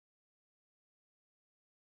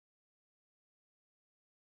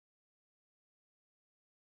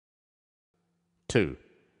2.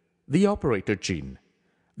 The operator gene.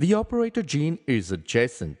 The operator gene is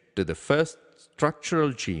adjacent to the first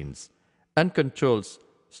structural genes and controls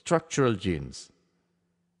structural genes.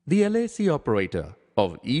 The LAC operator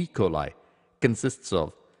of E. coli consists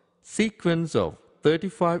of sequence of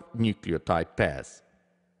 35 nucleotide pairs.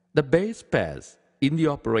 The base pairs in the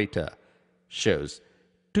operator shows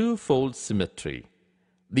two-fold symmetry.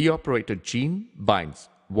 The operator gene binds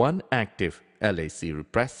one active LAC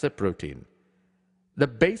repressor protein. The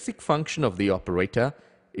basic function of the operator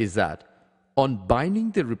is that on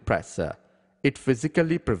binding the repressor, it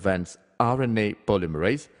physically prevents RNA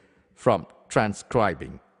polymerase from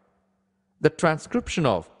transcribing. The transcription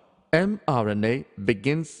of mRNA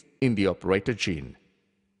begins in the operator gene.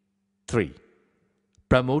 3.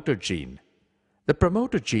 Promoter gene. The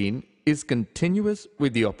promoter gene is continuous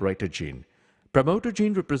with the operator gene. Promoter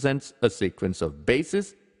gene represents a sequence of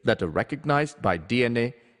bases that are recognized by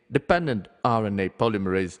DNA-dependent RNA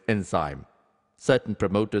polymerase enzyme. Certain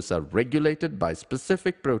promoters are regulated by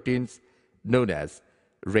specific proteins known as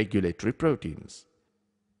regulatory proteins.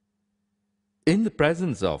 In the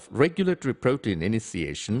presence of regulatory protein,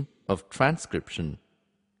 initiation of transcription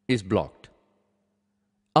is blocked.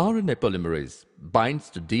 RNA polymerase binds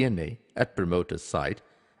to DNA at promoter site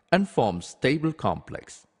and forms stable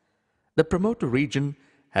complex. The promoter region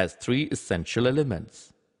has three essential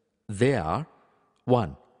elements. They are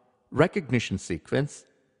 1. Recognition sequence,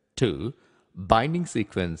 2. Binding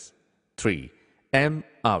sequence, 3.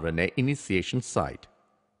 mRNA initiation site.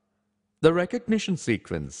 The recognition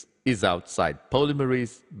sequence is outside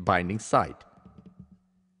polymerase binding site.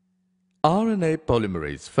 RNA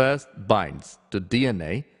polymerase first binds to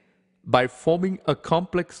DNA by forming a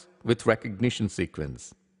complex with recognition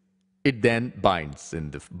sequence. It then binds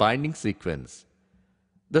in the binding sequence.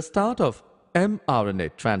 The start of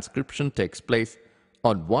mRNA transcription takes place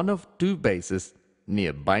on one of two bases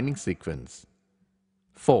near binding sequence.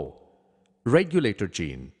 4. Regulator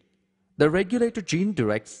gene. The regulator gene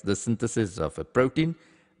directs the synthesis of a protein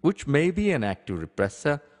which may be an active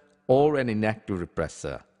repressor or an inactive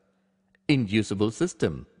repressor. Inducible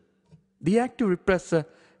system. The active repressor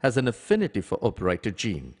has an affinity for operator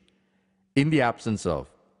gene. In the absence of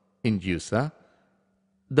inducer,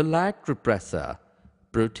 the lagged repressor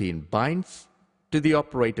protein binds to the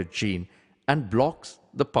operator gene and blocks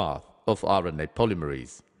the path of RNA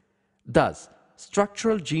polymerase. Thus,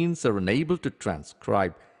 structural genes are unable to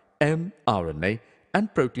transcribe mRNA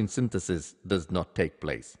and protein synthesis does not take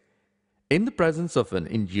place. In the presence of an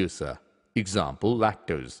inducer, example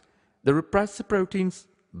lactose, the repressor proteins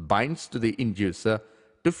binds to the inducer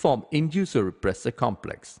to form inducer-repressor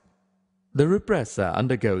complex. The repressor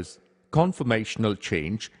undergoes conformational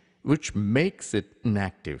change which makes it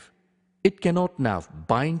inactive. It cannot now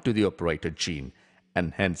bind to the operator gene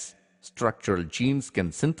and hence structural genes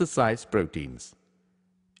can synthesize proteins.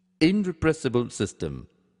 In repressible system,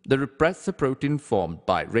 the repressor protein formed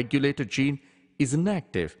by regulator gene is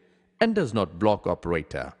inactive and does not block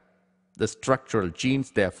operator. The structural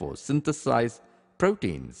genes therefore synthesize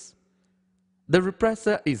proteins. The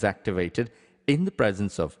repressor is activated in the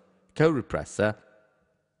presence of co-repressor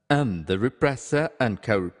and the repressor and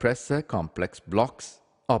co-repressor complex blocks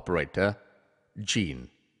operator gene.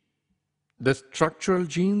 The structural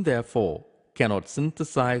gene therefore cannot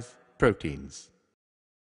synthesize proteins.